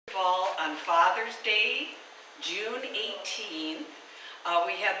on Father's Day, June 18th,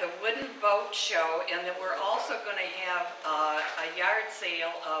 we have the wooden boat show, and then we're also going to have a yard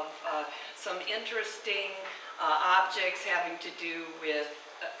sale of some interesting objects having to do with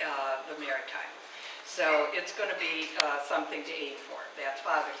the maritime. So it's going to be something to aim for. That's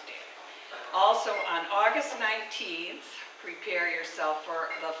Father's Day. Also on August 19th, prepare yourself for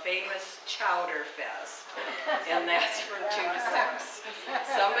the famous Chowder Fest, and that's from 2 to 6.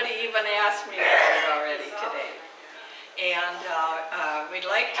 Somebody even asked me about it already today. And we'd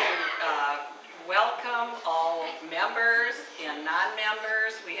like to welcome all members and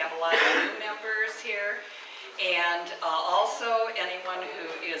non-members. We have a lot of new members here. And also anyone who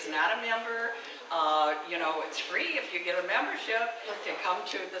is not a member, you know, it's free if you get a membership to come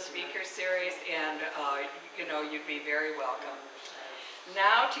to the speaker series, and you know, you'd be very welcome.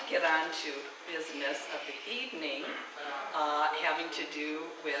 Now to get on to business of the evening, having to do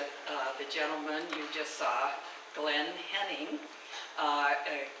with the gentleman you just saw, Glenn Henning.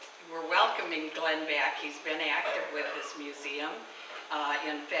 We're welcoming Glenn back. He's been active with this museum.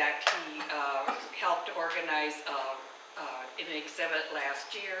 In fact, he helped organize an exhibit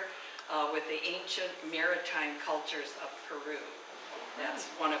last year with the ancient maritime cultures of Peru. That's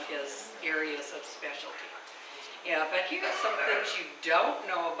one of his areas of specialty. Yeah, but here are some things you don't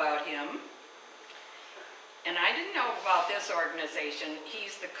know about him. And I didn't know about this organization.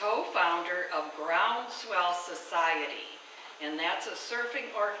 He's the co-founder of Groundswell Society, and that's a surfing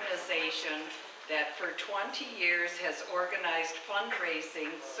organization that for 20 years has organized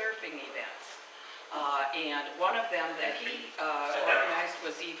fundraising surfing events. And one of them that he organized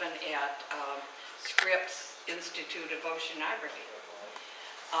was even at Scripps Institute of Oceanography.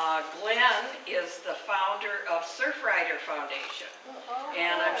 Glenn is the founder of Surfrider Foundation,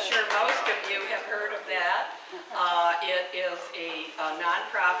 and I'm sure most of you have heard of that. It is a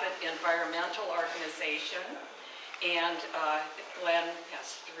nonprofit environmental organization, and Glenn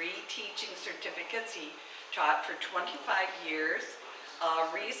has 3 teaching certificates. He taught for 25 years.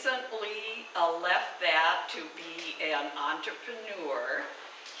 Recently left that to be an entrepreneur.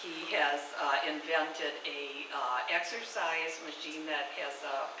 He has invented a exercise machine that has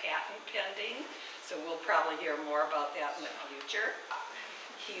a patent pending, so we'll probably hear more about that in the future.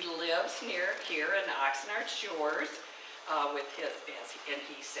 He lives near here in Oxnard Shores with his, and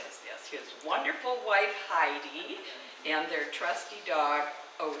he says this, his wonderful wife Heidi and their trusty dog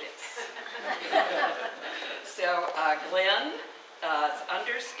Otis. So Glenn,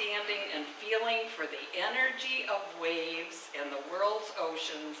 understanding and feeling for the energy of waves and the world's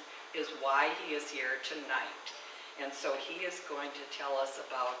oceans is why he is here tonight. And so he is going to tell us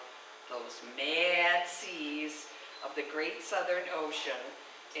about those mad seas of the great Southern Ocean,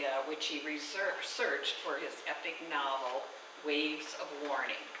 which he researched for his epic novel, Waves of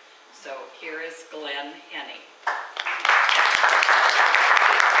Warning. So here is Glenn Henning.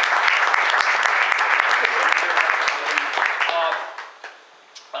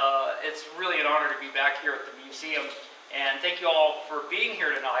 It's really an honor to be back here at the museum, and thank you all for being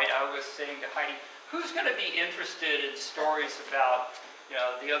here tonight. I was saying to Heidi, who's going to be interested in stories about, you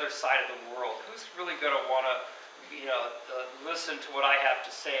know, the other side of the world? Who's really going to want to, you know, listen to what I have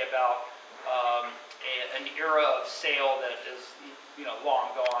to say about an era of sail that is, you know,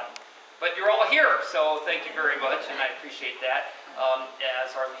 long gone? But you're all here, so thank you very much, and I appreciate that.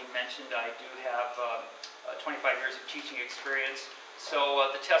 As Arlene mentioned, I do have 25 years of teaching experience. So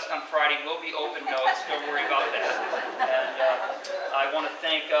the test on Friday will be open notes, don't worry about that. And I want to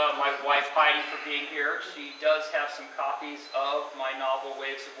thank my wife Heidi for being here. She does have some copies of my novel,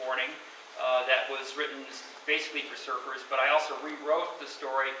 Waves of Warning, that was written basically for surfers, but I also rewrote the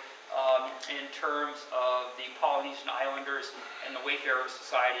story in terms of the Polynesian Islanders and the Wayfarer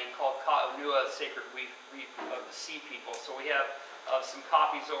Society, called Ka'unua, Sacred Reef of the Sea People. So we have some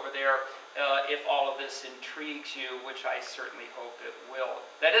copies over there. If all of this intrigues you, which I certainly hope it will.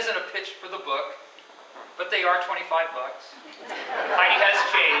 That isn't a pitch for the book, but they are 25 bucks. Heidi has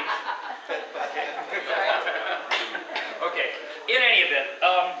change. Okay, in any event,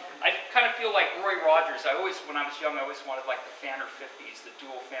 I kind of feel like Roy Rogers. When I was young, I always wanted like the Fanner 50s, the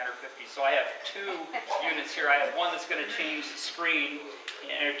dual Fanner 50s. So I have 2 units here. I have one that's going to change the screen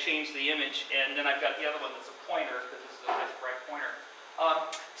or change the image, and then I've got the other one that's a pointer, because this is a nice bright pointer.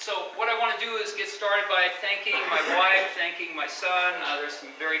 So what I want to do is get started by thanking my wife, thanking my son. There's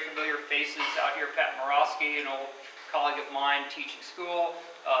some very familiar faces out here. Pat Morosky, an old colleague of mine teaching school.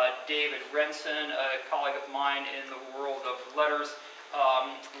 David Renson, a colleague of mine in the world of letters.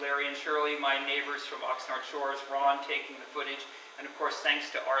 Larry and Shirley, my neighbors from Oxnard Shores. Ron taking the footage. And of course, thanks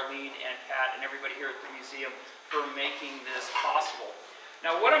to Arlene and Pat and everybody here at the museum for making this possible.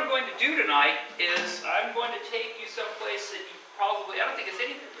 Now what I'm going to do tonight is I'm going to take you someplace that you probably, I don't think, has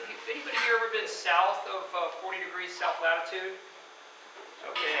anybody here ever been south of 40 degrees south latitude?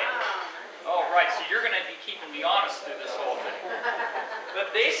 Okay. Oh, right, so you're going to be keeping me honest through this whole thing.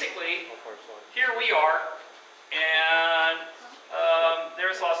 But basically, here we are, and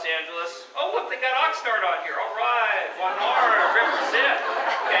there's Los Angeles. Oh, look, they got Oxnard on here. All right, Juan represent.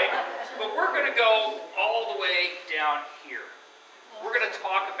 Okay, but we're going to go all the way down here. We're going to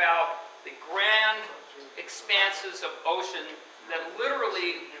talk about the grand expanses of ocean that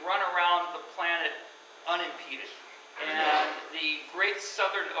literally run around the planet unimpeded. And the Great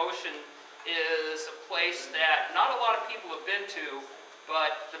Southern Ocean is a place that not a lot of people have been to,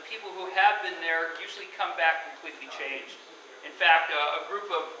 but the people who have been there usually come back completely changed. In fact, a group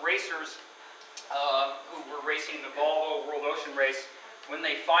of racers who were racing the Volvo World Ocean Race, when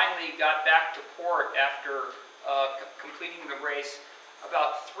they finally got back to port after completing the race,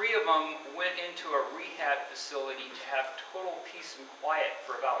 about 3 of them went into a rehab facility to have total peace and quiet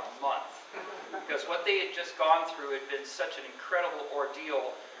for about a month. Because what they had just gone through had been such an incredible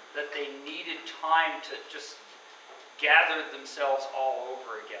ordeal that they needed time to just gather themselves all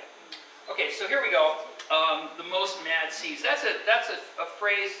over again. Okay, so here we go. The most mad seas. That's a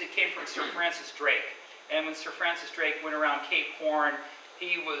phrase that came from Sir Francis Drake. And when Sir Francis Drake went around Cape Horn,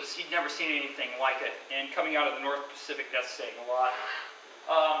 he'd never seen anything like it. And coming out of the North Pacific, that's saying a lot.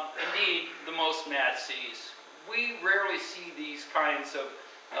 Indeed, the most mad seas. We rarely see these kinds of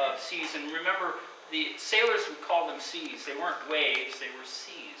seas. And remember, the sailors would call them seas. They weren't waves, they were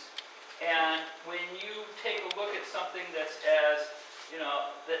seas. And when you take a look at something that's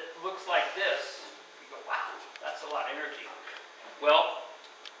that looks like this, you go, wow, that's a lot of energy. Well,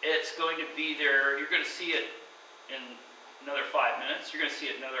 it's going to be there. You're going to see it in another 5 minutes. You're going to see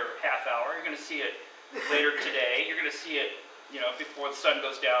it another half hour. You're going to see it later today. You're going to see it, before the sun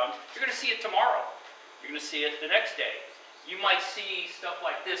goes down. You're going to see it tomorrow. You're going to see it the next day. You might see stuff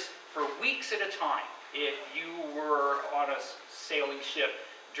like this for weeks at a time if you were on a sailing ship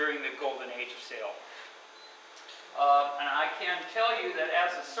during the golden age of sail. And I can tell you that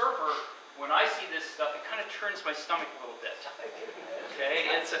as a surfer, when I see this stuff, it kind of turns my stomach a little bit. Okay,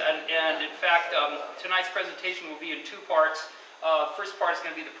 and in fact, tonight's presentation will be in 2 parts. First part is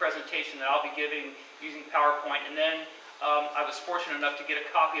going to be the presentation that I'll be giving using PowerPoint, and then I was fortunate enough to get a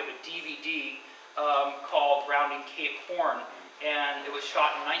copy of a DVD called Rounding Cape Horn, and it was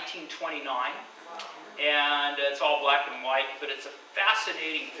shot in 1929. And it's all black and white, but it's a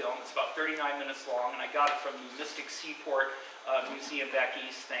fascinating film. It's about 39 minutes long, and I got it from the Mystic Seaport Museum back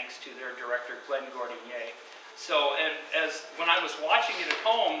east, thanks to their director, Glenn Gordonier. So, and when I was watching it at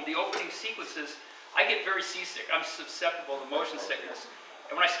home, the opening sequences, I get very seasick. I'm susceptible to motion sickness.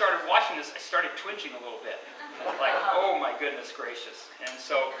 And when I started watching this, I started twinging a little bit. Like, oh my goodness gracious. And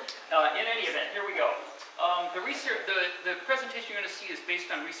so, in any event, here we go. The presentation you're going to see is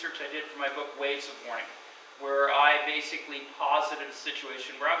based on research I did for my book, Waves of Warning, where I basically posited a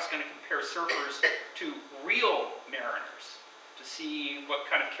situation where I was going to compare surfers to real mariners to see what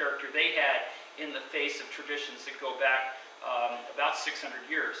kind of character they had in the face of traditions that go back about 600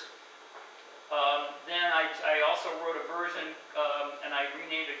 years. Then I also wrote a version, and I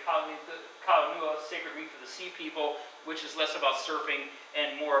renamed it Kaunua, Sacred Reef for the Sea People, which is less about surfing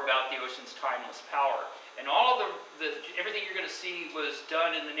and more about the ocean's timeless power. And all of everything you're going to see was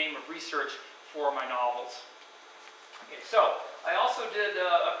done in the name of research for my novels. Okay, so I also did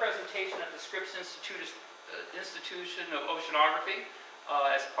a presentation at the Scripps Institution of Oceanography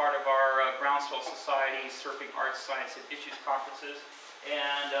as part of our Groundswell Society Surfing Arts, Science, and Issues conferences.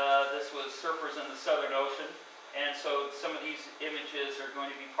 And this was Surfers in the Southern Ocean. And so some of these images are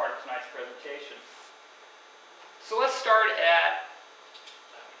going to be part of tonight's presentation. So let's start at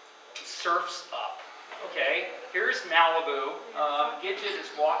Surf's Up. Okay, here's Malibu. Gidget is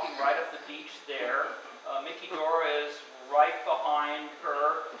walking right up the beach there. Mickey Dora is right behind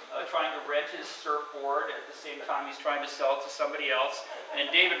her, trying to rent his surfboard. At the same time, he's trying to sell it to somebody else. And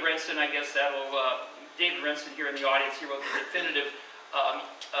David Renson, I guess David Renson here in the audience, he wrote the definitive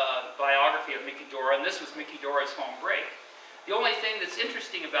biography of Mickey Dora, and this was Mickey Dora's home break. The only thing that's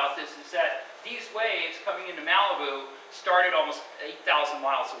interesting about this is that these waves coming into Malibu started almost 8,000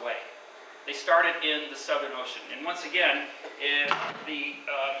 miles away. They started in the Southern Ocean. And once again,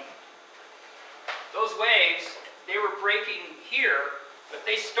 those waves, they were breaking here, but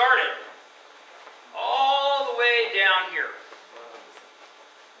they started all the way down here.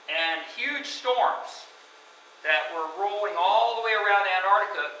 And huge storms that were rolling all the way around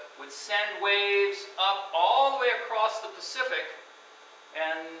Antarctica would send waves up all the way across the Pacific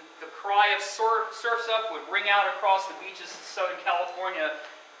and the cry of surf's up would ring out across the beaches of Southern California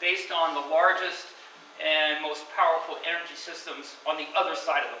based on the largest and most powerful energy systems on the other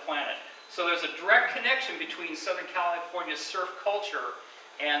side of the planet. So there's a direct connection between Southern California's surf culture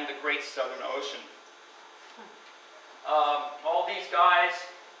and the Great Southern Ocean. All these guys,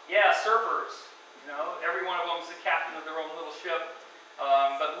 yeah, surfers, you know, every one of them is the captain of their own little ship.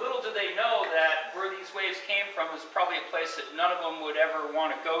 But little do they know that where these waves came from is probably a place that none of them would ever want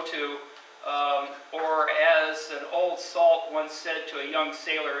to go to. Or as an old salt once said to a young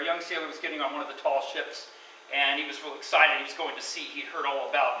sailor was getting on one of the tall ships, and he was real excited. He was going to sea. He'd heard all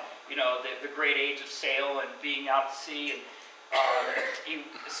about, you know, the great age of sail and being out at sea. And he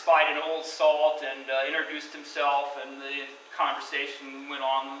spied an old salt and introduced himself, and the conversation went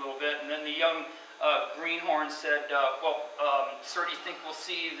on a little bit. And then the young greenhorn said, sir, do you think we'll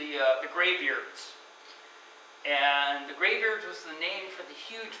see the graybeards? And the graybeards was the name for the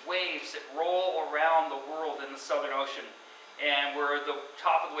huge waves that roll around the world in the Southern Ocean, and where the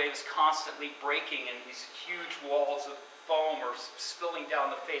top of the wave is constantly breaking and these huge walls of foam are spilling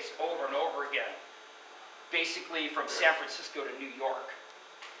down the face over and over again, basically from San Francisco to New York.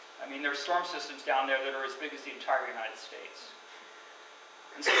 I mean, there are storm systems down there that are as big as the entire United States.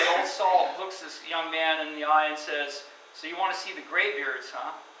 And so the old salt looks this young man in the eye and says, so you want to see the graybeards,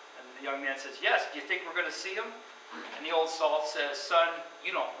 huh? And the young man says, yes, do you think we're going to see them? And the old salt says, son,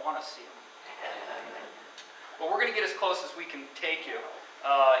 you don't want to see them. Well, we're going to get as close as we can take you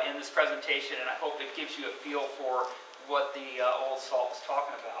in this presentation, and I hope it gives you a feel for what the old salt was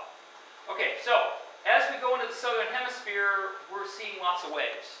talking about. Okay, so as we go into the southern hemisphere, we're seeing lots of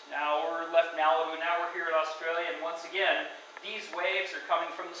waves. Now we're left Malibu, now we're here in Australia, and once again, these waves are coming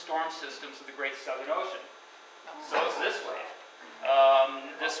from the storm systems of the Great Southern Ocean. So is this wave.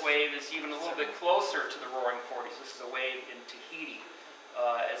 This wave is even a little bit closer to the Roaring Forties. This is a wave in Tahiti.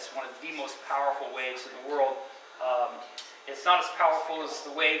 It's one of the most powerful waves in the world. It's not as powerful as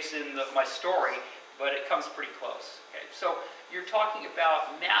the waves in my story, but it comes pretty close. Okay? So you're talking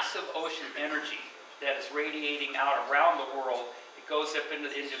about massive ocean energy that is radiating out around the world. It goes up into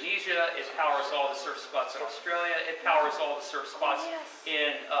Indonesia, it powers all the surf spots in Australia, it powers all the surf spots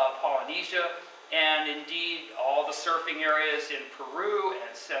in Polynesia, and indeed all the surfing areas in Peru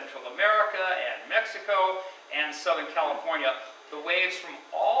and Central America and Mexico and Southern California. The waves from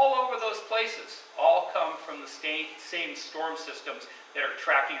all over those places all come from the same storm systems that are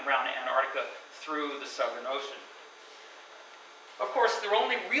tracking around Antarctica through the Southern Ocean. Of course, the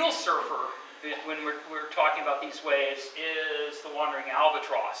only real surfer when we're talking about these waves is the wandering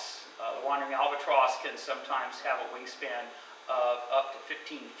albatross. The wandering albatross can sometimes have a wingspan of up to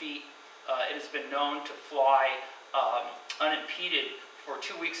 15 feet. It has been known to fly unimpeded for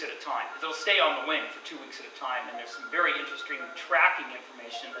 2 weeks at a time. They'll stay on the wing for 2 weeks at a time, and there's some very interesting tracking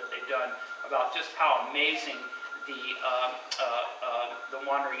information that they've done about just how amazing the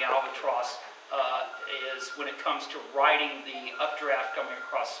wandering albatross is when it comes to riding the updraft coming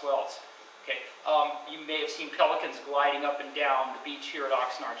across swells. Okay, you may have seen pelicans gliding up and down the beach here at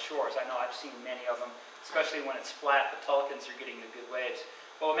Oxnard Shores. I know I've seen many of them, especially when it's flat. The pelicans are getting the good waves.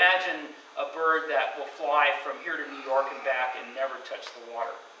 Well, imagine a bird that will fly from here to New York and back and never touch the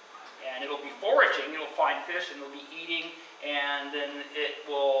water. And it'll be foraging, it'll find fish, and it'll be eating, and then it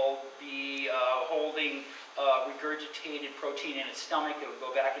will be holding regurgitated protein in its stomach. It'll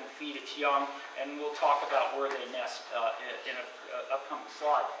go back and feed its young, and we'll talk about where they nest in an upcoming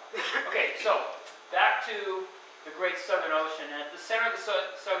slide. Okay, so back to the Great Southern Ocean. And at the center of the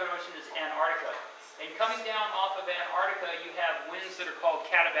Southern Ocean is Antarctica. And coming down off of Antarctica, you have winds that are called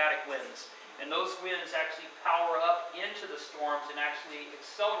katabatic winds. And those winds actually power up into the storms and actually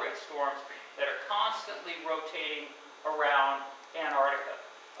accelerate storms that are constantly rotating around Antarctica.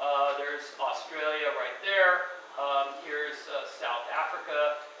 There's Australia right there. Here's South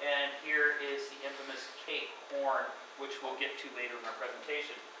Africa. And here is the infamous Cape Horn, which we'll get to later in our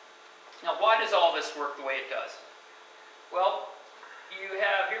presentation. Now, why does all this work the way it does? Well, here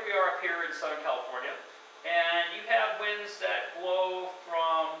we are up here in Southern California, and you have winds that blow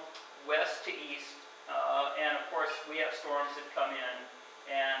from west to east, and of course we have storms that come in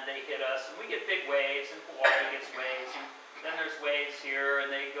and they hit us, and we get big waves, and Hawaii gets waves, and then there's waves here, and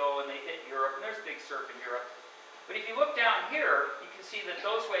they go and they hit Europe, and there's big surf in Europe. But if you look down here, you can see that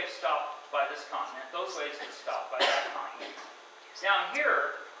those waves stop by this continent, those waves get stopped by that continent. Down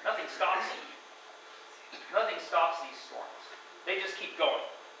here, nothing stops them. Nothing stops these storms. They just keep going.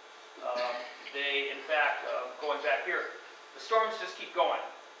 In fact, going back here, the storms just keep going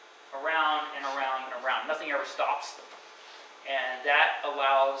around and around and around. Nothing ever stops them. And that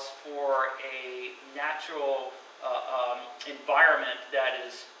allows for a natural environment that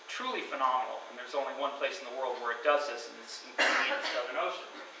is truly phenomenal. And there's only one place in the world where it does this, and it's in the Southern Ocean.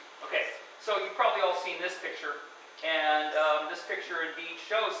 Okay, so you've probably all seen this picture. And this picture indeed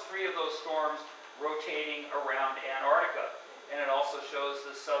shows 3 of those storms rotating around Antarctica. And it also shows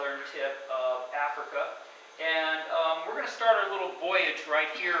the southern tip of Africa. And we're going to start our little voyage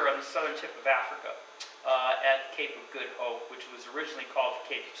right here on the southern tip of Africa at Cape of Good Hope, which was originally called the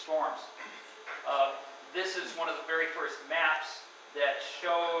Cape of Storms. This is one of the very first maps that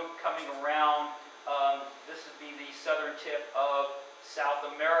showed coming around. This would be the southern tip of South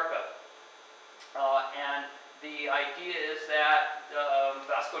America. And the idea is that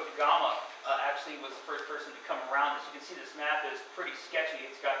Vasco da Gama actually was the first person to come around. As you can see, this map is pretty sketchy.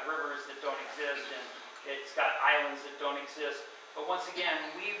 It's got rivers that don't exist, and it's got islands that don't exist. But once again,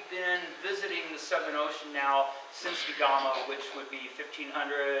 we've been visiting the Southern Ocean now since da Gama, which would be 1500,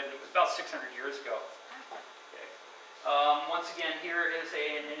 about 600 years ago. Okay. Once again, here is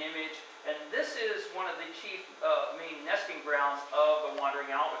an image, and this is one of the chief main nesting grounds of the wandering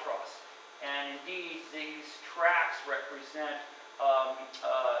albatross. And indeed, these tracks represent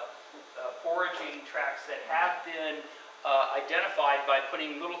foraging tracks that have been identified by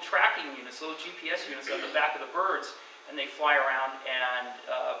putting little tracking units, little GPS units on the back of the birds, and they fly around. And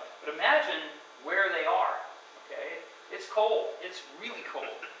but imagine where they are. Okay, it's cold. It's really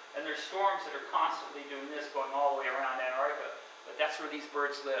cold, and there's storms that are constantly doing this, going all the way around Antarctica. But that's where these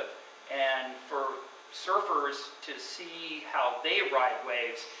birds live. And for surfers to see how they ride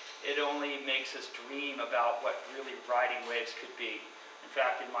waves, it only makes us dream about what really riding waves could be. In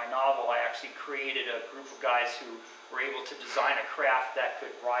fact, in my novel, I actually created a group of guys who were able to design a craft that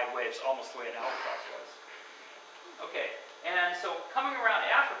could ride waves almost the way an albatross was. Okay, and so coming around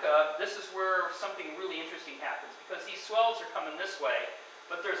Africa, this is where something really interesting happens, because these swells are coming this way,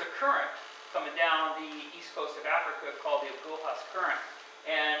 but there's a current coming down the east coast of Africa called the Agulhas Current.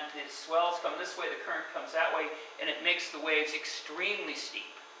 And the swells come this way, the current comes that way, and it makes the waves extremely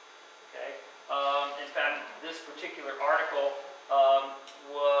steep. Okay? In fact, this particular article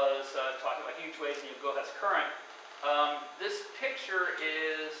was talking about huge waves in the Agulhas Current. This picture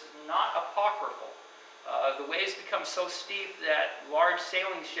is not apocryphal. The waves become so steep that large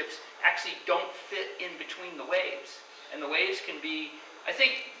sailing ships actually don't fit in between the waves. And the waves can be, I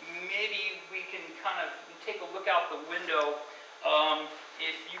think maybe we can kind of take a look out the window.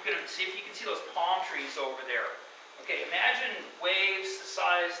 If you can see those palm trees over there. Okay, imagine waves the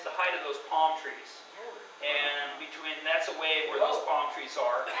size, the height of those palm trees. And that's a wave where those palm trees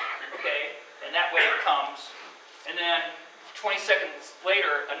are. Okay, and that wave comes. And then 20 seconds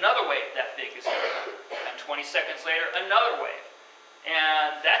later, another wave that big is coming. And 20 seconds later, another wave.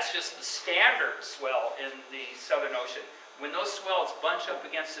 And that's just the standard swell in the Southern Ocean. When those swells bunch up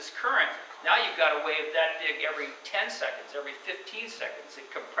against this current, now you've got a wave that big every 10 seconds, every 15 seconds. It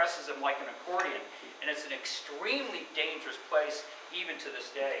compresses them like an accordion. And it's an extremely dangerous place even to this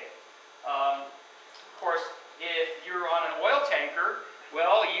day. Of course, if you're on an oil tanker,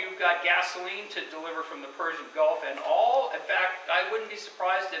 well, you've got gasoline to deliver from the Persian Gulf. And in fact, I wouldn't be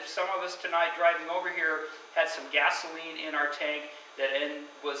surprised if some of us tonight driving over here had some gasoline in our tank that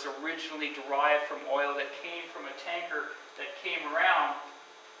was originally derived from oil that came from a tanker that came around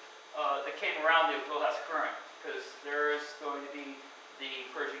the Agulhas Current, because there is going to be the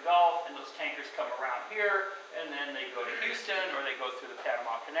Persian Gulf, and those tankers come around here, and then they go to Houston, or they go through the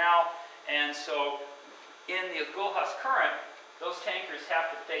Panama Canal. And so in the Agulhas Current, those tankers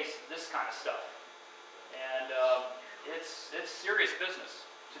have to face this kind of stuff. And it's serious business,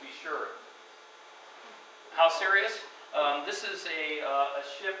 to be sure. How serious? This is a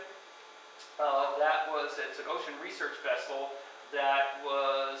ship it's an ocean research vessel that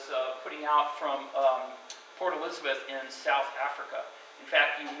was putting out from Port Elizabeth in South Africa. In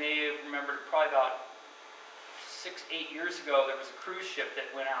fact, you may have remembered probably about 6-8 years ago, there was a cruise ship that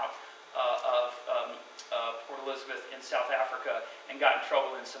went out of Port Elizabeth in South Africa and got in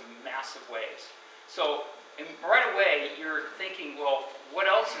trouble in some massive waves. So right away, you're thinking, well, what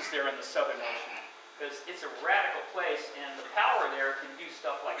else is there in the Southern Ocean? Because it's a radical place, and the power there can do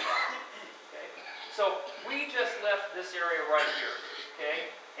stuff like that. Okay? So we just left this area right here. Okay?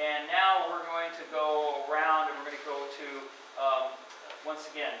 And now we're going to go around, and we're going to go to, once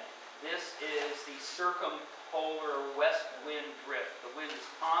again, this is the circumpolar west wind drift. The wind is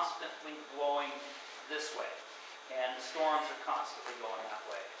constantly blowing this way, and the storms are constantly going that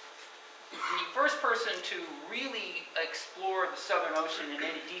way. The first person to really explore the Southern Ocean in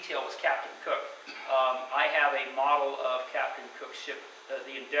any detail was Captain Cook. I have a model of Captain Cook's ship,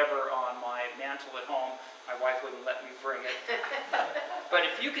 the Endeavour, on my mantle at home. My wife wouldn't let me bring it. But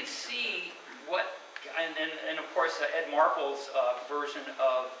if you could see what and of course, Ed Marple's version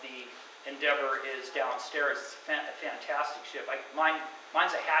of the Endeavor is downstairs. It's a fantastic ship.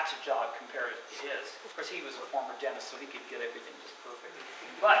 Mine's a hatchet job compared to his. Of course, he was a former dentist, so he could get everything just perfect.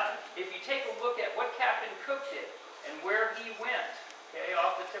 But if you take a look at what Captain Cook did and where he went, okay,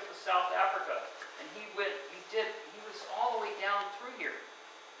 off the tip of South Africa, and he was all the way down through here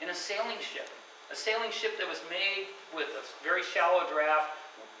in a sailing ship that was made with a very shallow draft,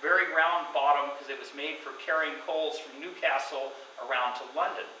 very round bottom, because it was made for carrying coals from Newcastle around to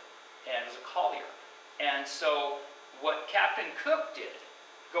London, and it was a collier. And so what Captain Cook did,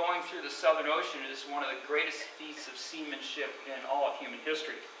 going through the Southern Ocean, is one of the greatest feats of seamanship in all of human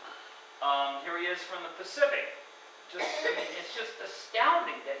history. Here he is from the Pacific. It's just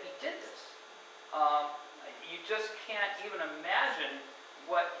astounding that he did this. You just can't even imagine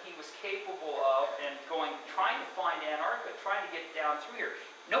what he was capable of, and trying to find Antarctica, trying to get down through here.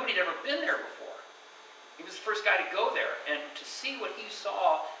 Nobody had ever been there before. He was the first guy to go there, and to see what he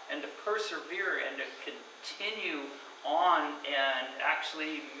saw, and to persevere, and to continue on, and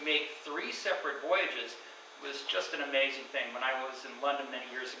actually make 3 separate voyages, was just an amazing thing. When I was in London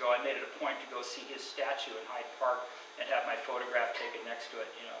many years ago, I made it a point to go see his statue in Hyde Park and have my photograph taken next to it.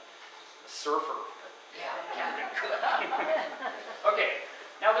 You know, a surfer. Yeah, Captain Cook. Okay,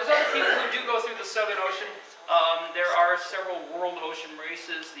 now there's other people who do go through the Southern Ocean. There are several world ocean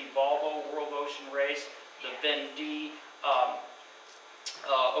races: the Volvo World Ocean Race, the Vendée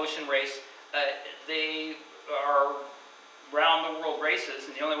Ocean Race. They are round the world races,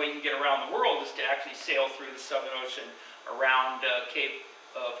 and the only way you can get around the world is to actually sail through the Southern Ocean around Cape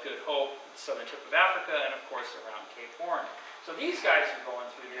of Good Hope, the southern tip of Africa, and of course around Cape Horn. So these guys are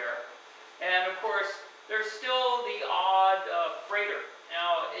going through there. And of course, there's still the odd freighter.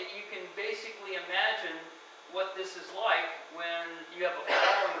 Now, you can basically imagine what this is like when you have a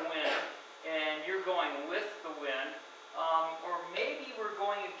following wind and you're going with the wind, or maybe we're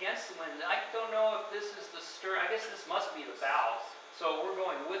going against the wind. I don't know if this is the stern. I guess this must be the bow. So we're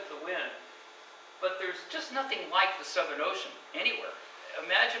going with the wind. But there's just nothing like the Southern Ocean anywhere.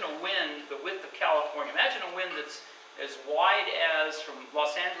 Imagine a wind the width of California. Imagine a wind that's as wide as from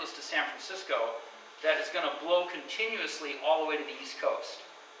Los Angeles to San Francisco, that is going to blow continuously all the way to the East Coast.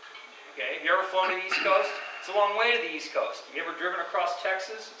 Okay, have you ever flown to the East Coast? It's a long way to the East Coast. Have you ever driven across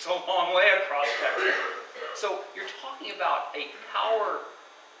Texas? It's a long way across Texas. So you're talking about a power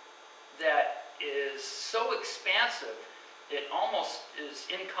that is so expansive, it almost is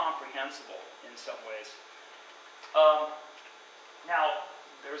incomprehensible in some ways. Now,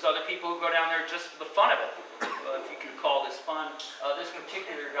 there's other people who go down there just for the fun of it, if you can call this fun. This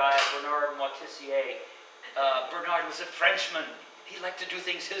particular guy, Bernard Moitessier, Bernard was a Frenchman. He liked to do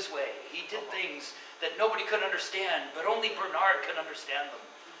things his way. He did things that nobody could understand, but only Bernard could understand them.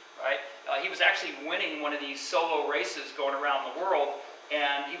 Right? He was actually winning one of these solo races going around the world,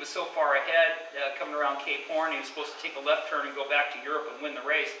 and he was so far ahead, coming around Cape Horn, he was supposed to take a left turn and go back to Europe and win the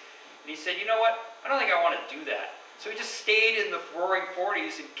race. And he said, you know what? I don't think I want to do that. So he just stayed in the roaring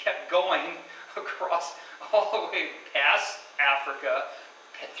 40s and kept going across all the way past Africa,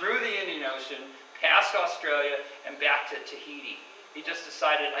 through the Indian Ocean, past Australia, and back to Tahiti. He just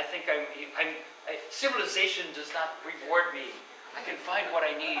decided, I think civilization does not reward me. I can find what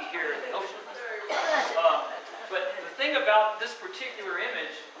I need here in the ocean. But the thing about this particular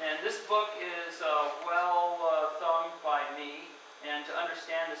image, and this book is thumbed by me, and to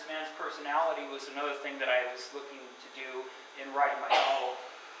understand this man's personality was another thing that I was looking to do in writing my novel.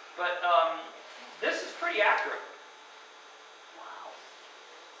 But this is pretty accurate. Wow.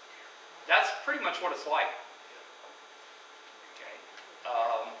 That's pretty much what it's like. Okay.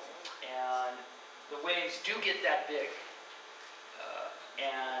 And the waves do get that big.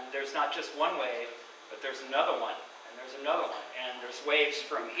 And there's not just one wave, but there's another one, and there's another one. And there's waves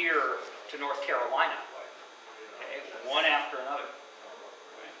from here to North Carolina. Okay, one after another.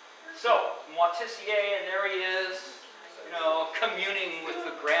 Okay. So, Moitessier, and there he is, you know, communing with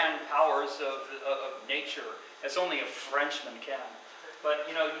the grand powers of nature, as only a Frenchman can. But,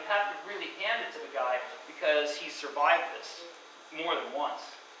 you know, you have to really hand it to the guy, because he survived this more than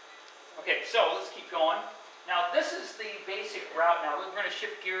once. Okay, so let's keep going. Now, this is the basic route. Now, we're going to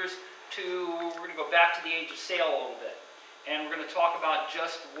shift gears to, we're going to go back to the age of sail a little bit. And we're going to talk about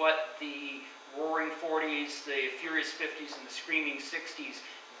just what the Roaring 40s, the Furious 50s, and the Screaming 60s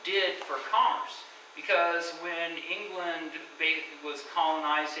did for commerce. Because when England was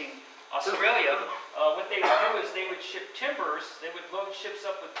colonizing Australia, what they would do is they would ship timbers, they would load ships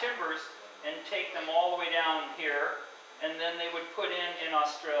up with timbers and take them all the way down here, and then they would put in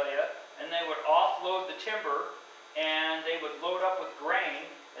Australia, and they would offload the timber, and they would load up with grain,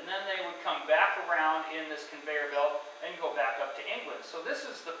 and then they would come back around in this conveyor belt and go back up to England. So this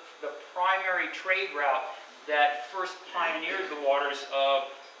is the primary trade route that first pioneered the waters of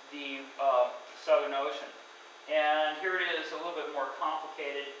the Southern Ocean. And here it is, a little bit more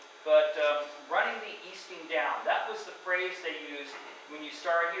complicated, but running the easting down, that was the phrase they used when you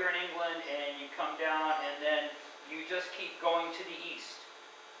start here in England and you come down and then you just keep going to the east.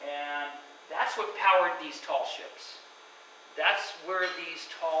 And that's what powered these tall ships. That's where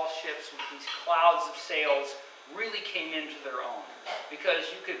these tall ships with these clouds of sails really came into their own. Because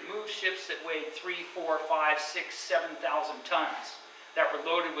you could move ships that weighed 3, 4, 5, 6, 7,000 tons, that were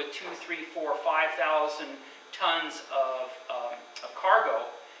loaded with 2, 3, 4, 5,000 tons of cargo,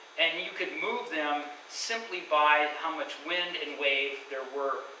 and you could move them simply by how much wind and wave there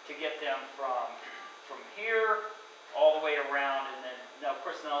were to get them from here all the way around. And then, now of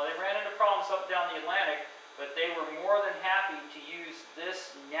course, they ran into problems up and down the Atlantic, but they were more than happy to use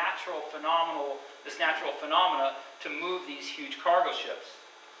this natural phenomena to move these huge cargo ships.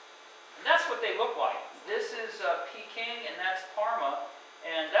 And that's what they look like. This is Peking, and that's Parma,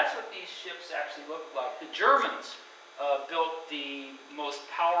 and that's what these ships actually look like. The Germans built the most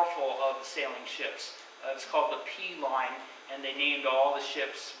powerful of the sailing ships. It's called the P line, and they named all the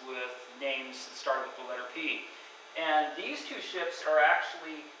ships with names that started with the letter P. And these two ships are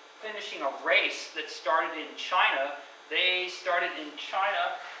actually finishing a race that started in China. They started in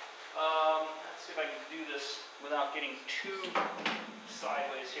China. Let's see if I can do this without getting too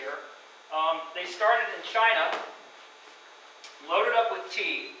sideways here. They started in China, loaded up with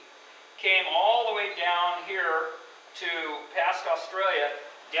tea, came all the way down here to past Australia,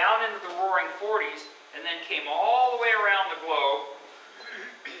 down into the Roaring Forties, and then came all the way around the globe,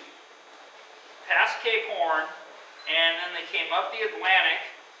 past Cape Horn, and then they came up the Atlantic,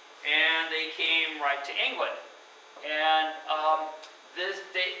 and they came right to England. And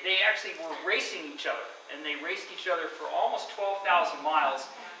they actually were racing each other, and they raced each other for almost 12,000 miles,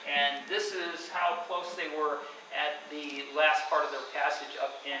 and this is how close they were at the last part of their passage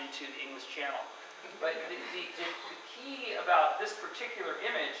up into the English Channel. But the key about this particular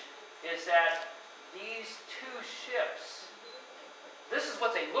image is that these two ships, this is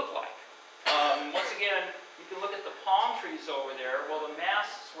what they look like. Once again, you can look at the palm trees over there. Well, the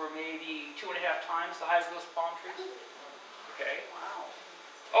masts were maybe 2.5 times the height of those palm trees. Okay. Wow.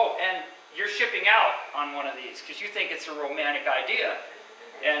 Oh, and you're shipping out on one of these because you think it's a romantic idea.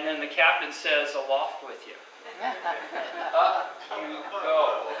 And then the captain says, "Aloft with you." Up you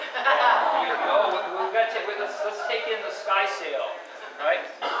go. You go. Let's take in the sky sail, right?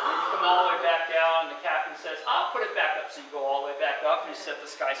 And you come all the way back down, and the captain says, "I'll put it back up." So you go all the way back up, and you set the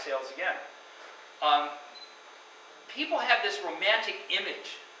sky sails again. People have this romantic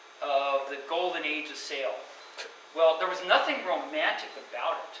image of the golden age of sail. Well, there was nothing romantic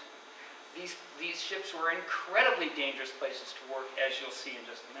about it. These ships were incredibly dangerous places to work, as you'll see in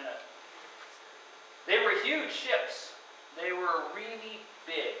just a minute. They were huge ships. They were really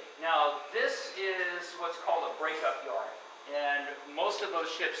big. Now, this is what's called a breakup yard. And most of those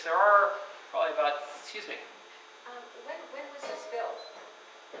ships, there are probably about, excuse me. When was this built?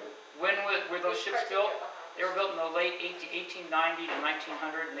 When were those ships built? They were built in the late 1890 to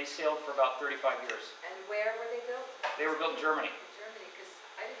 1900, and they sailed for about 35 years. And where were they built? They were built in Germany. In Germany, because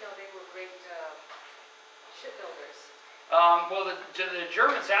I didn't know they were great shipbuilders. Well, the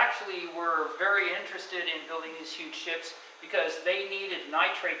Germans actually were very interested in building these huge ships because they needed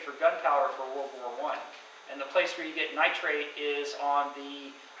nitrate for gunpowder for World War I. And the place where you get nitrate is on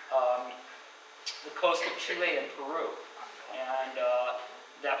the coast of Chile and Peru. And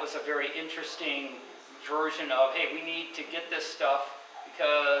that was a very interesting version of, hey, we need to get this stuff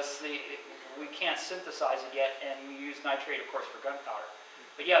because we can't synthesize it yet, and we use nitrate, of course, for gunpowder.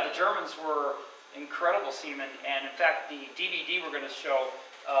 But yeah, the Germans were incredible seamen, and in fact, the DVD we're going to show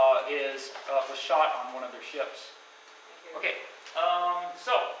was shot on one of their ships. Okay,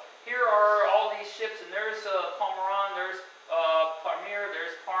 so here are all these ships, and there's Palmeron, there's Pamir,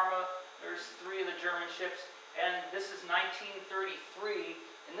 there's Parma, there's 3 of the German ships, and this is 1933,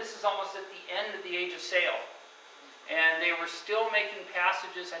 and this is almost at the end of the age of sail. And they were still making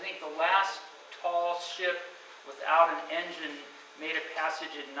passages. I think the last tall ship without an engine made a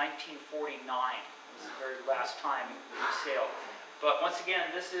passage in 1949. It was the very last time we sailed. But once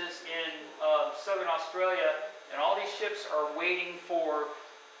again, this is in southern Australia, and all these ships are waiting for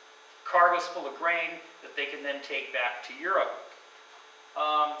cargoes full of grain that they can then take back to Europe.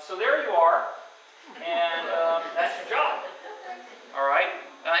 So there you are, and that's your job. All right?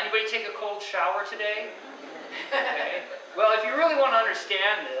 Anybody take a cold shower today? Okay. Well, if you really want to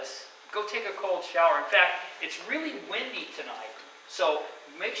understand this, go take a cold shower. In fact, it's really windy tonight, so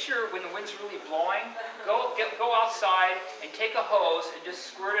make sure when the wind's really blowing, go outside and take a hose and just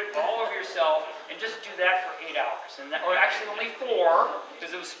squirt it all over yourself and just do that for 8 hours. And that, or actually only 4,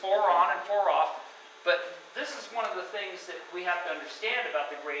 because it was 4 on and 4 off. But this is one of the things that we have to understand about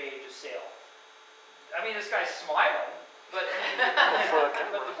the great age of sail. I mean, this guy's smiling, but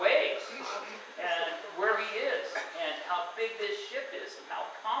the waves and where he is and how big this ship is and how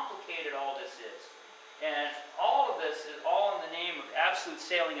complicated all this is. And all of this is all in the name of absolute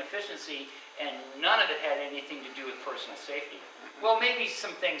sailing efficiency, and none of it had anything to do with personal safety. Well, maybe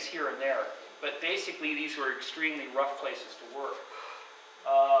some things here and there, but basically these were extremely rough places to work.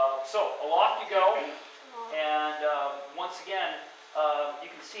 So aloft you go, and once again, you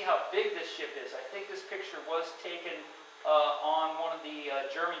can see how big this ship is. I think this picture was taken on one of the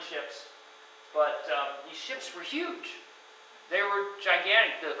German ships, but these ships were huge. They were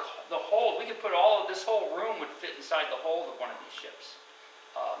gigantic. The hold, we could put this whole room would fit inside the hold of one of these ships.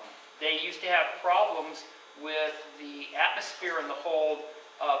 They used to have problems with the atmosphere in the hold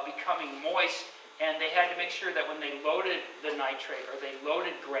becoming moist, and they had to make sure that when they loaded the nitrate, or they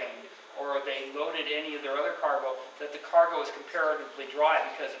loaded grain, or they loaded any of their other cargo, that the cargo was comparatively dry,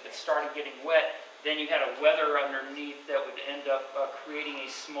 because if it started getting wet, then you had a weather underneath that would end up creating a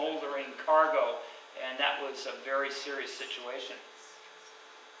smoldering cargo. And that was a very serious situation.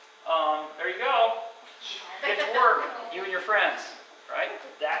 There you go. Get to work, you and your friends, right?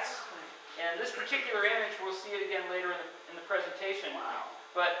 And this particular image, we'll see it again later in the presentation. Wow.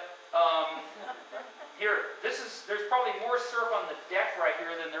 But here, there's probably more surf on the deck right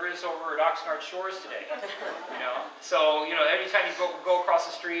here than there is over at Oxnard Shores today. So anytime you go across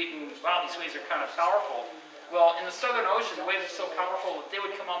the street, and wow, these waves are kind of powerful. Well, in the Southern Ocean, the waves are so powerful that they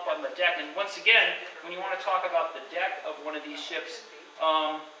would come up on the deck. And once again, when you want to talk about the deck of one of these ships,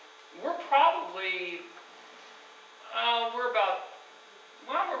 we're probably,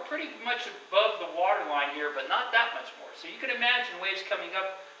 we're pretty much above the water line here, but not that much more. So you can imagine waves coming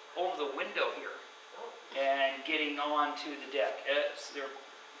up over the window here and getting on to the deck. They're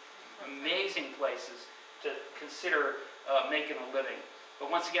amazing places to consider making a living. But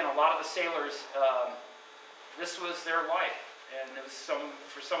once again, a lot of the sailors, this was their life, and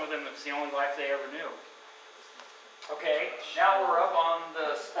for some of them, it was the only life they ever knew. Okay, now we're up on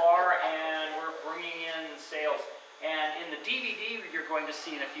the spar, and we're bringing in sails. And in the DVD you're going to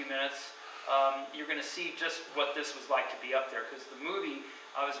see in a few minutes, you're going to see just what this was like to be up there, because the movie,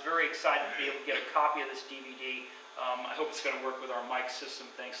 I was very excited to be able to get a copy of this DVD. I hope it's going to work with our mic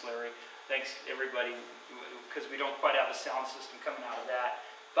system. Thanks, Larry. Thanks, everybody, because we don't quite have a sound system coming out of that.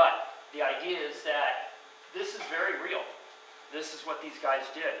 But the idea is that this is very real. This is what these guys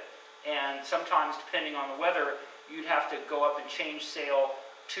did. And sometimes, depending on the weather, you'd have to go up and change sail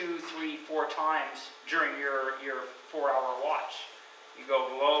 2, 3, 4 times during your 4-hour watch. You go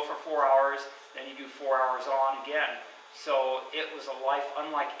below for 4 hours, then you do 4 hours on again. So it was a life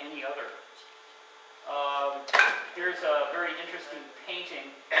unlike any other. Here's a very interesting painting.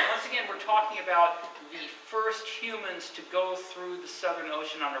 And once again, we're talking about the first humans to go through the Southern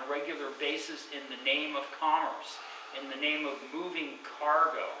Ocean on a regular basis in the name of commerce, in the name of moving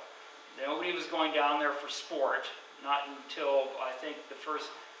cargo. Nobody was going down there for sport, not until, I think, the first,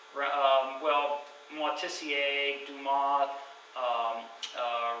 Moitessier, Dumas,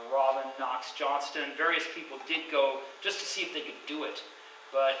 Robin, Knox, Johnston, various people did go just to see if they could do it.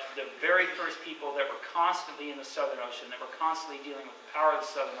 But the very first people that were constantly in the Southern Ocean, that were constantly dealing with the power of the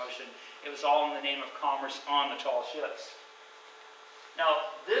Southern Ocean, it was all in the name of commerce on the tall ships.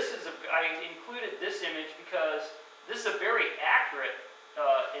 Now, I included this image because this is a very accurate,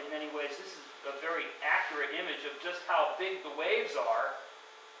 in many ways, this is a very accurate image of just how big the waves are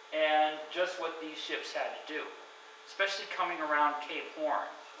and just what these ships had to do, especially coming around Cape Horn.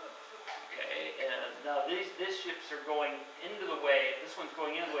 Okay, and now these ships are going into the wave. This one's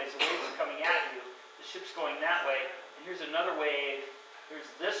going into the wave. The waves are coming at you. The ship's going that way. And here's another wave. Here's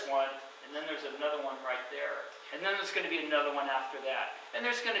this one. And then there's another one right there. And then there's going to be another one after that. And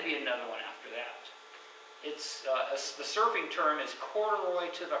there's going to be another one after that. It's the surfing term is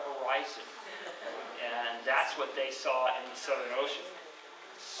corduroy to the horizon. And that's what they saw in the Southern Ocean.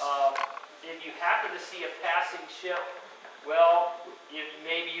 If you happen to see a passing ship, well,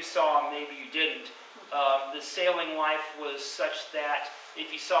 maybe you saw them, maybe you didn't. The sailing life was such that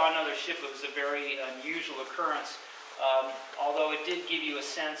if you saw another ship, it was a very unusual occurrence. Although it did give you a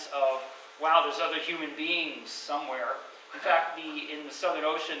sense of, wow, there's other human beings somewhere. In fact, in the Southern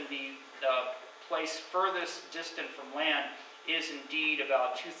Ocean, the place furthest distant from land is indeed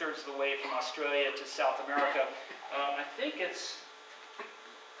about 2/3 of the way from Australia to South America. I think it's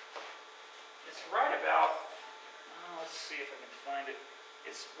right about, let's see if I can find it.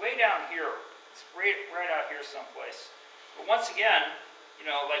 It's way down here. It's right out here someplace. But once again, you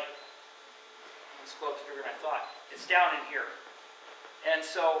know, like, this globe's bigger than I thought. It's down in here. And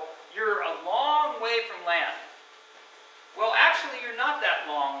so you're a long way from land. Well, actually, you're not that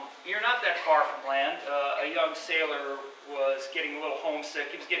far from land. A young sailor was getting a little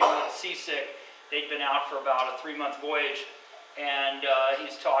homesick. He was getting a little seasick. They'd been out for about a 3-month voyage, and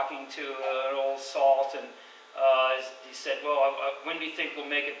he's talking to an old salt, and he said, well, when do you think we'll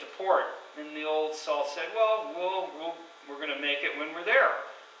make it to port? And the old salt said, well, we're going to make it when we're there.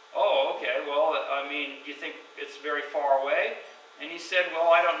 Oh, okay, well, I mean, do you think it's very far away? And he said,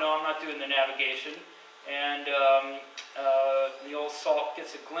 well, I don't know, I'm not doing the navigation. And the old salt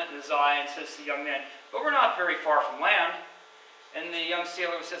gets a glint in his eye and says to the young man, but we're not very far from land. And the young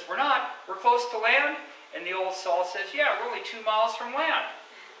sailor says, we're not, we're close to land. And the old salt says, yeah, we're only 2 miles from land.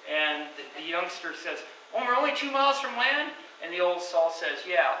 And the youngster says, oh, we're only 2 miles from land? And the old salt says,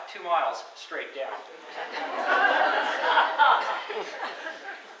 yeah, 2 miles straight down.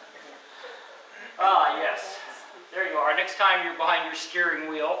 Ah, yes. There you are. Next time you're behind your steering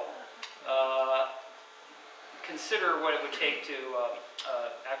wheel, consider what it would take to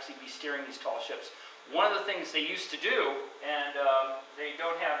actually be steering these tall ships. One of the things they used to do, and they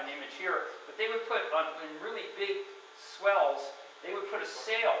don't have an image here, but they would put in really big swells, they would put a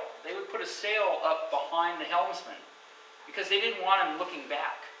sail. They would put a sail up behind the helmsman because they didn't want him looking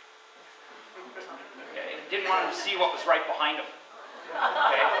back. Okay? Didn't want him to see what was right behind him.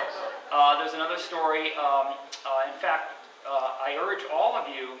 Okay? There's another story. In fact, I urge all of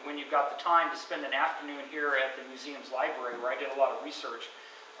you, when you've got the time, to spend an afternoon here at the museum's library, where I did a lot of research.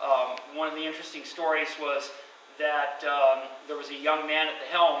 One of the interesting stories was that there was a young man at the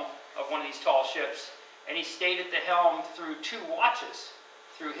helm of one of these tall ships, and he stayed at the helm through 2 watches,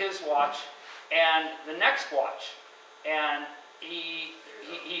 through his watch and the next watch. And he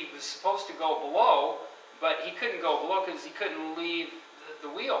was supposed to go below, but he couldn't go below because he couldn't leave the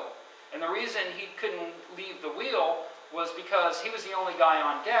wheel. And the reason he couldn't leave the wheel was because he was the only guy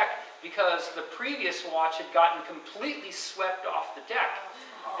on deck, because the previous watch had gotten completely swept off the deck.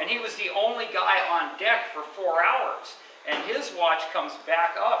 And he was the only guy on deck for 4 hours. And his watch comes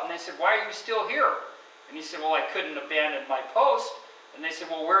back up, and they said, why are you still here? And he said, well, I couldn't abandon my post. And they said,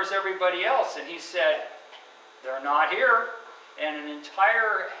 well, where's everybody else? And he said, they're not here. And an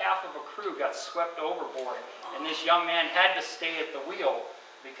entire half of a crew got swept overboard. And this young man had to stay at the wheel,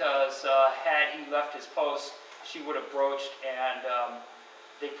 because had he left his post, she would have broached, and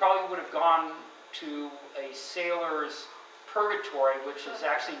they probably would have gone to a sailor's purgatory, which is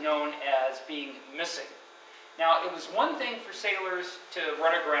actually known as being missing. Now, it was one thing for sailors to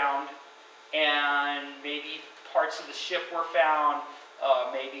run aground, and maybe parts of the ship were found,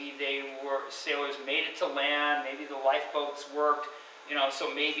 maybe sailors made it to land, maybe the lifeboats worked, you know,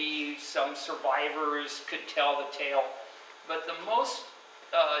 so maybe some survivors could tell the tale. But the most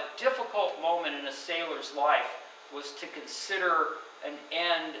difficult moment in a sailor's life was to consider an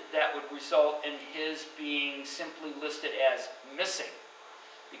end that would result in his being simply listed as missing,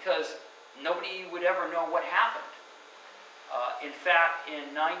 because nobody would ever know what happened. In fact,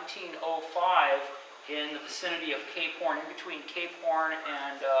 in 1905, in the vicinity of Cape Horn, in between Cape Horn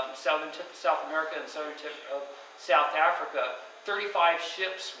and southern tip of South America and southern tip of South Africa, 35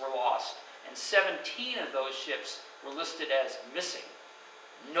 ships were lost, and 17 of those ships were listed as missing.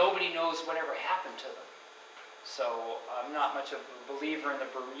 Nobody knows whatever happened to them. So I'm not much of a believer in the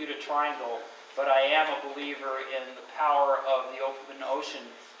Bermuda Triangle, but I am a believer in the power of the open ocean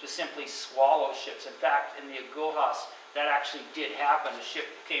to simply swallow ships. In fact, in the Agulhas, that actually did happen. The ship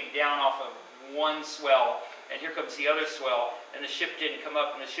came down off of one swell, and here comes the other swell, and the ship didn't come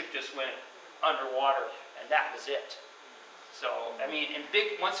up, and the ship just went underwater, and that was it. So, I mean,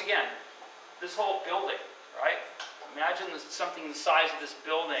 once again, this whole building, right? Imagine something the size of this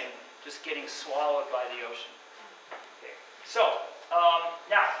building just getting swallowed by the ocean. Okay. So,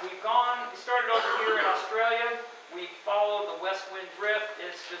 now, we started over here in Australia, we followed the west wind drift,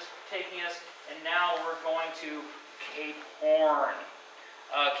 it's just taking us, and now we're going to Cape Horn.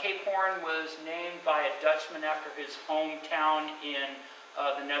 Cape Horn was named by a Dutchman after his hometown in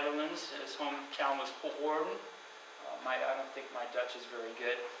the Netherlands. His hometown was Hoorn. I don't think my Dutch is very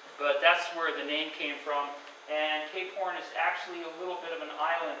good, but that's where the name came from. And Cape Horn is actually a little bit of an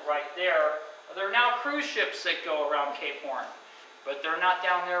island right there. There are now cruise ships that go around Cape Horn, but they're not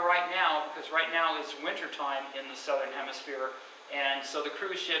down there right now, because right now is wintertime in the southern hemisphere. And so the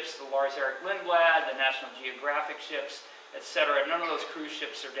cruise ships, the Lars Erik Lindblad, the National Geographic ships, etc., none of those cruise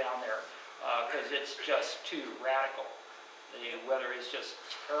ships are down there because it's just too radical. The weather is just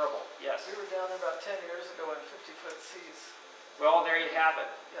terrible. Yes? We were down there about 10 years ago in 50-foot seas. Well, there you have it.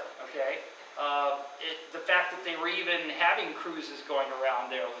 Yeah. Okay? The fact that they were even having cruises going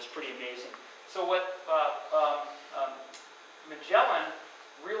around there was pretty amazing. So what Magellan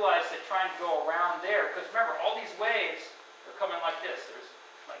realized that trying to go around there, because remember, all these waves are coming like this.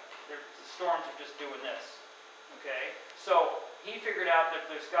 The storms are just doing this. Okay? So he figured out that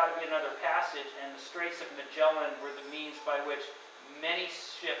there's got to be another passage, and the Straits of Magellan were the means by which many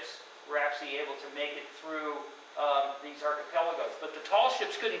ships were actually able to make it through these archipelagos. But the tall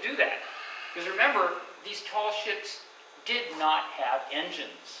ships couldn't do that. Because remember, these tall ships did not have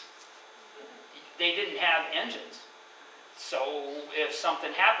engines. They didn't have engines. So if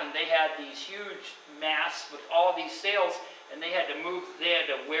something happened, they had these huge masts with all these sails, and they had to move, they had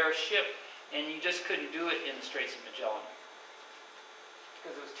to wear a ship, and you just couldn't do it in the Straits of Magellan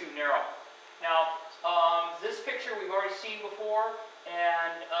because it was too narrow. Now, this picture we've already seen before,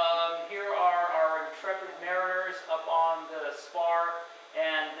 and here are our intrepid mariners up on the spar,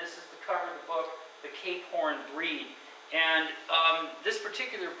 and this is the cover of the book, The Cape Horn Breed. And this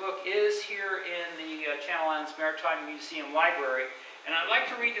particular book is here in the Channel Islands Maritime Museum Library, and I'd like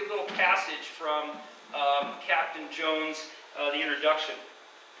to read you a little passage from Captain Jones, the introduction.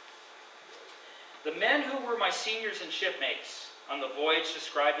 The men who were my seniors and shipmates on the voyage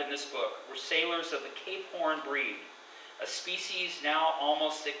described in this book were sailors of the Cape Horn breed, a species now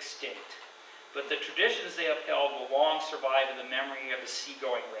almost extinct, but the traditions they upheld will long survive in the memory of the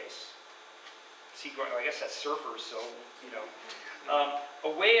seagoing race. Seagoing, I guess that's surfers, so, you know.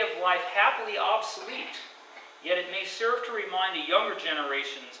 A way of life happily obsolete, yet it may serve to remind the younger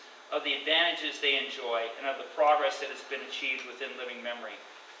generations of the advantages they enjoy and of the progress that has been achieved within living memory.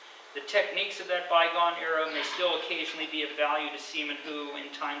 The techniques of that bygone era may still occasionally be of value to seamen who,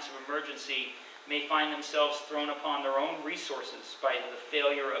 in times of emergency, may find themselves thrown upon their own resources by the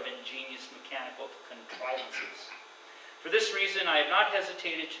failure of ingenious mechanical contrivances. For this reason, I have not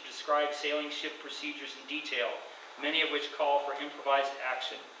hesitated to describe sailing ship procedures in detail, many of which call for improvised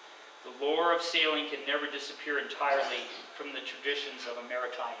action. The lore of sailing can never disappear entirely from the traditions of a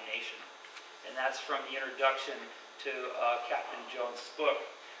maritime nation. And that's from the introduction to Captain Jones' book.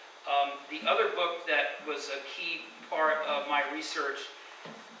 The other book that was a key part of my research,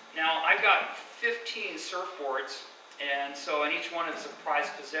 now I've got 15 surfboards, and so and each one is a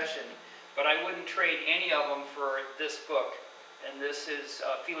prized possession, but I wouldn't trade any of them for this book. And this is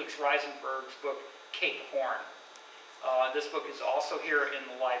Felix Reisenberg's book, Cape Horn. This book is also here in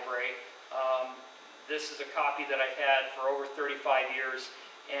the library. This is a copy that I've had for over 35 years.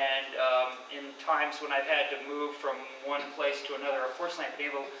 And in times when I've had to move from one place to another, unfortunately I've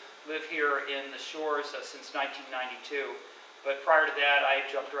been able to live here in the shores since 1992. But prior to that, I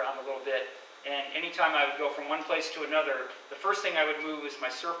jumped around a little bit. And anytime I would go from one place to another, the first thing I would move was my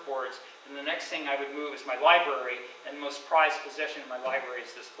surfboards, and the next thing I would move is my library, and the most prized possession in my library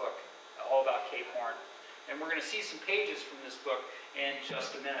is this book, all about Cape Horn. And we're going to see some pages from this book in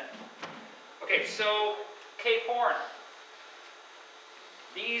just a minute. Okay, so Cape Horn.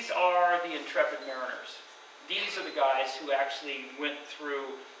 These are the intrepid mariners. These are the guys who actually went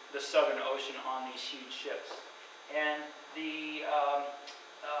through the Southern Ocean on these huge ships. And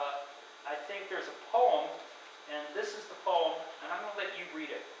I think there's a poem, and this is the poem, and I'm going to let you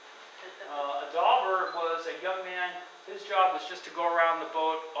read it. A dauber was a young man. His job was just to go around the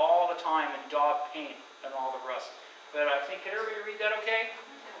boat all the time and daub paint and all the rest. But I think, can everybody read that okay?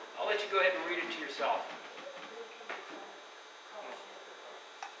 I'll let you go ahead and read it to yourself.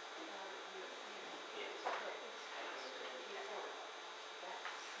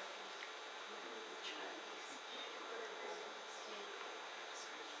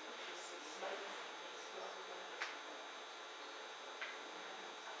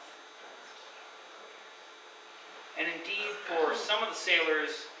 And indeed, for some of the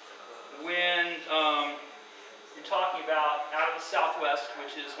sailors, when you're talking about out of the southwest,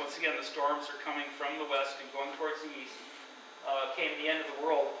 which is, once again, the storms are coming from the west and going towards the east, came the end of the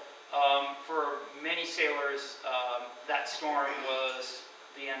world. For many sailors, that storm was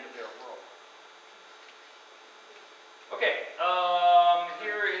the end of their world. Okay,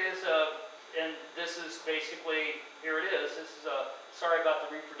 here is and this is basically, here it is. This is sorry about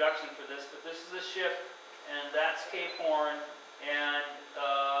the reproduction for this, but this is a ship. And that's Cape Horn, and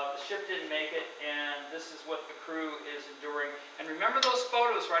the ship didn't make it, and this is what the crew is enduring. And remember those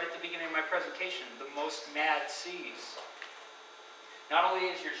photos right at the beginning of my presentation, the most mad seas. Not only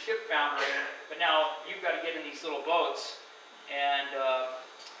is your ship foundering, but now you've got to get in these little boats, and,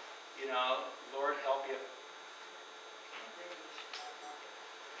 you know, Lord help you.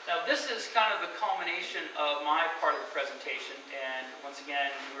 Now this is kind of the culmination of my part of the presentation, and once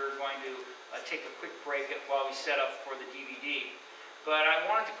again we're going to take a quick break while we set up for the DVD. But I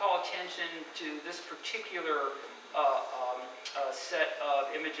wanted to call attention to this particular set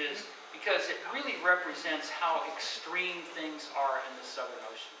of images because it really represents how extreme things are in the Southern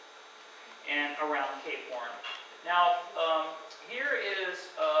Ocean and around Cape Horn. Now here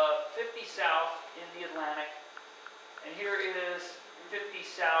is 50 south in the Atlantic, and here is 50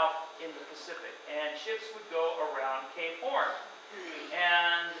 south in the Pacific, and ships would go around Cape Horn.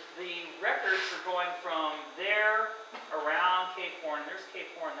 And the records are going from there around Cape Horn. There's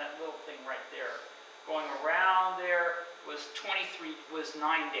Cape Horn, that little thing right there. Going around there was 9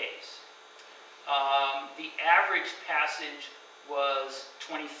 days. The average passage was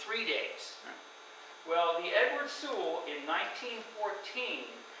 23 days. Well, the Edward Sewell in 1914,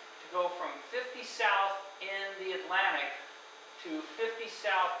 to go from 50 south in the Atlantic to 50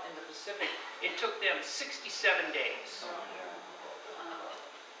 south in the Pacific, it took them 67 days.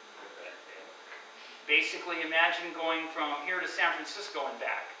 Basically, imagine going from here to San Francisco and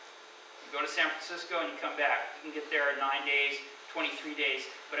back. You go to San Francisco and you come back. You can get there in 9 days, 23 days.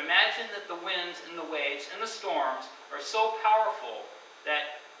 But imagine that the winds and the waves and the storms are so powerful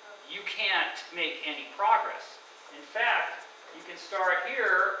that you can't make any progress. In fact, you can start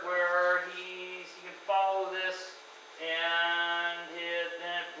here where you can follow this, and then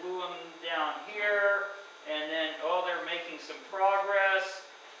it blew him down here, and then, oh, they're making some progress,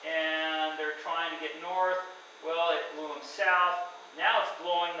 and they're trying to get north. Well, it blew them south. Now it's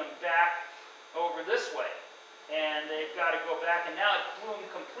blowing them back over this way, and they've got to go back, and now it blew them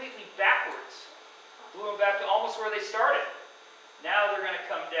completely backwards. Blew them back to almost where they started. Now they're going to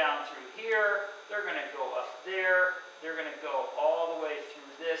come down through here, they're going to go up there, they're going to go all the way through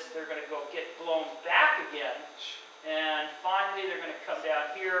this, they're going to go get blown back again, and finally they're going to come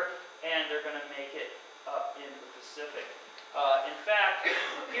down here, and they're going to make it up into the Pacific. In fact,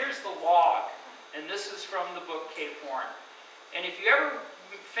 here's the log, and this is from the book Cape Horn. And if you ever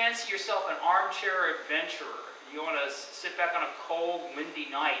fancy yourself an armchair adventurer, you want to sit back on a cold, windy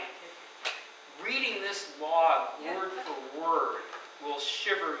night, reading this log word for word will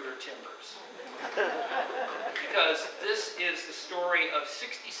shiver your timbers. Because this is the story of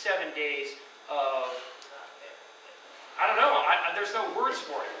 67 days of, I don't know, there's no words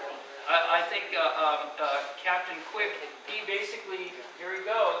for it. I think Captain Quick, he basically, here he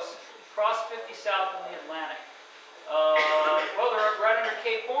goes, crossed 50 south in the Atlantic. Well, they're right under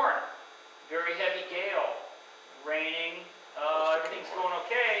Cape Horn. Very heavy gale, raining, everything's going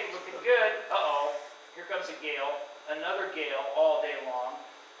okay, looking good. Uh-oh, here comes a gale, another gale all day long.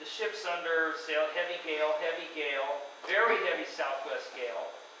 The ship's under sail, heavy gale, very heavy southwest gale.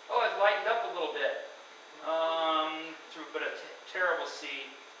 Oh, it lightened up a little bit, but a terrible sea.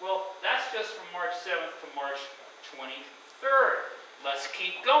 Well, that's just from March 7th to March 23rd. Let's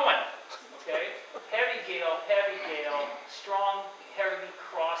keep going, okay? Heavy gale, strong, heavy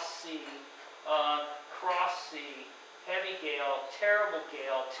cross sea, heavy gale, terrible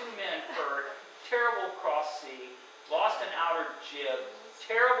gale, 2 men hurt, terrible cross sea, lost an outer jib,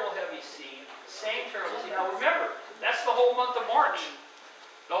 terrible heavy sea, same terrible sea. Now remember, that's the whole month of March.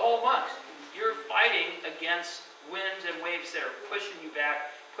 The whole month. You're fighting against winds and waves that are pushing you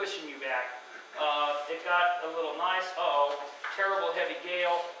back, pushing you back. It got a little nice. Uh-oh, terrible heavy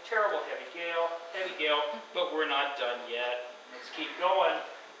gale, but we're not done yet. Let's keep going.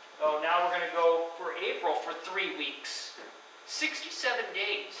 Oh, now we're going to go for April for 3 weeks. 67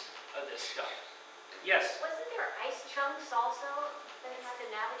 days of this stuff. Yes? Wasn't there ice chunks also that you had to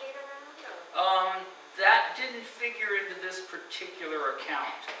navigate around? Or? That didn't figure into this particular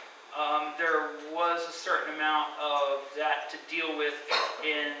account. There was a certain amount of that to deal with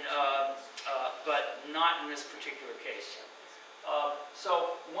but not in this particular case.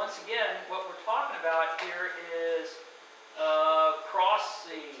 So once again, what we're talking about here is cross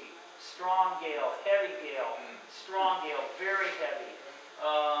sea, strong gale, heavy gale, strong gale, very heavy,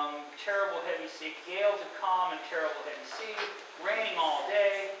 terrible heavy sea, gale to calm and terrible heavy sea, raining all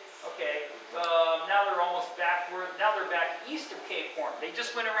day. Okay, now they're almost backward. Now they're back east of Cape Horn. They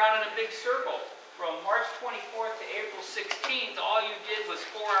just went around in a big circle. From March 24th to April 16th, all you did was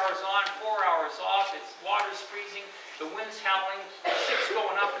 4 hours on, 4 hours off. It's water's freezing, the wind's howling, the ship's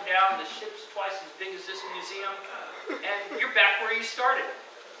going up and down, the ship's twice as big as this museum, and you're back where you started.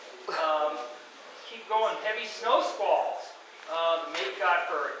 Keep going. Heavy snow squalls. The mate got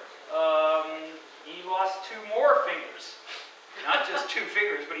hurt. He lost 2 more fingers. Not just 2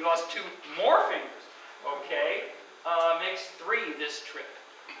 fingers, but he lost 2 more fingers. Okay? Makes 3 this trip.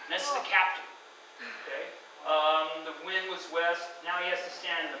 And that's the captain. Okay? The wind was west. Now he has to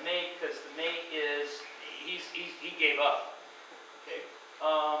stand in the mate because the mate is, he gave up. Okay.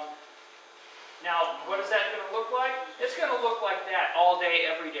 Now, what is that going to look like? It's going to look like that all day,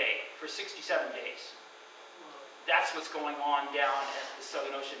 every day, for 67 days. That's what's going on down at the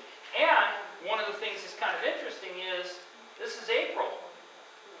Southern Ocean. And one of the things that's kind of interesting is, this is April,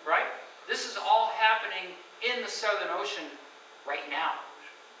 right? This is all happening in the Southern Ocean right now.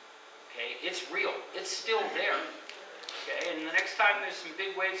 Okay, it's real. It's still there. Okay, and the next time there's some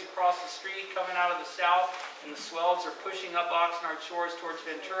big waves across the street coming out of the south, and the swells are pushing up Oxnard shores towards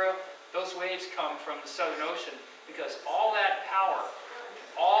Ventura, those waves come from the Southern Ocean because all that power,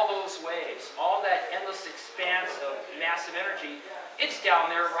 all those waves, all that endless expanse of massive energy, it's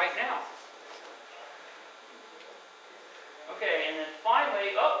down there right now. Okay, and then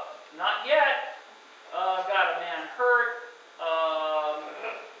finally, oh, not yet, got a man hurt.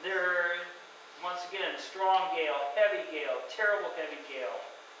 There, once again, strong gale, heavy gale, terrible heavy gale.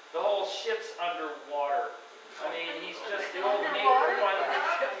 The whole ship's underwater. I mean, he's just the old mate.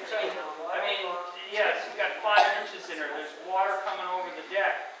 I mean, yes, you've got 5 inches in her. There's water coming over the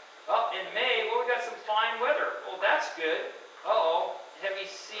deck. Oh, in May, well, we got some fine weather. Well, that's good. Uh-oh, heavy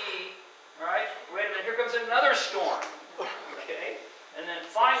sea. All right, wait a minute, here comes another storm. Okay, and then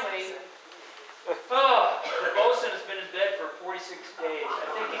finally, oh, the bosun has been in bed for 46 days. I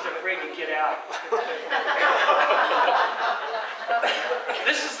think he's afraid to get out.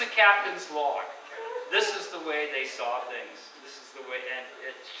 This is the captain's log. This is the way they saw things. This is the way, and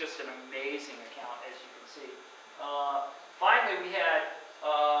it's just an amazing account, as you can see. Finally, we had,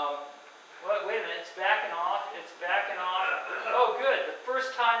 well, wait a minute, it's backing off, it's backing off. Oh, good, the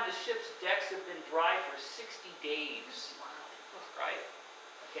first time the ship's decks have been dry for 60 days. Right?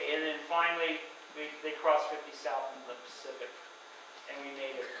 Okay, and then finally, they crossed 50 south into the Pacific, and we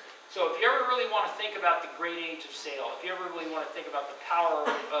made it. So if you ever really want to think about the great age of sail, if you ever really want to think about the power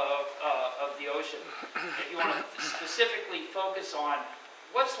of the ocean, if you want to specifically focus on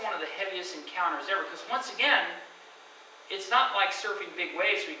what's one of the heaviest encounters ever, because once again, it's not like surfing big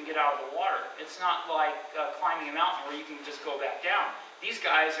waves where you can get out of the water. It's not like climbing a mountain where you can just go back down. These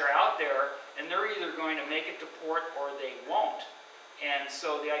guys are out there, and they're either going to make it to port or they won't. And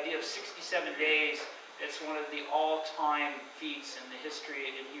so the idea of 67 days, it's one of the all-time feats in the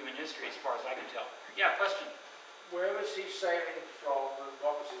history, in human history, as far as I can tell. Yeah, question? Where was he sailing from and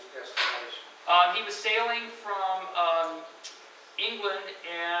what was his destination? He was sailing from England,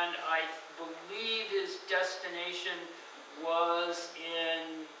 and I believe his destination was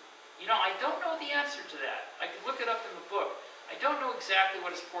in, you know, I don't know the answer to that. I could look it up in the book. I don't know exactly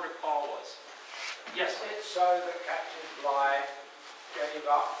what his port of call was. Yes? Is it so that Captain Bligh gave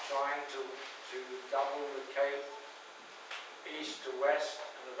up trying to double the Cape east to west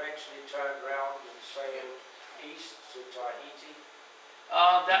and eventually turned around and sailed east to Tahiti?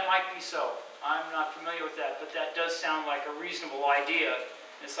 That might be so. I'm not familiar with that, but that does sound like a reasonable idea.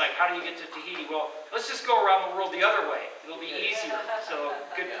 It's like, how do you get to Tahiti? Well, let's just go around the world the other way. It'll be easier. So,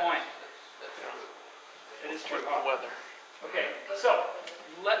 good point. It is true. The weather. Okay, so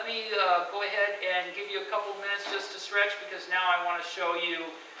let me go ahead and give you a couple of minutes just to stretch, because now I want to show you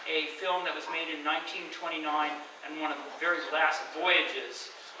a film that was made in 1929 and one of the very last voyages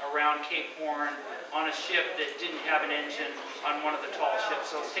around Cape Horn on a ship that didn't have an engine on one of the tall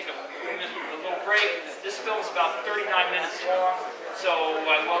ships. So let's take a little break. This film's about 39 minutes long, so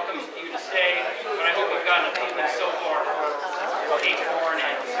I welcome you to stay, but I hope you've gotten a feeling so far for Cape Horn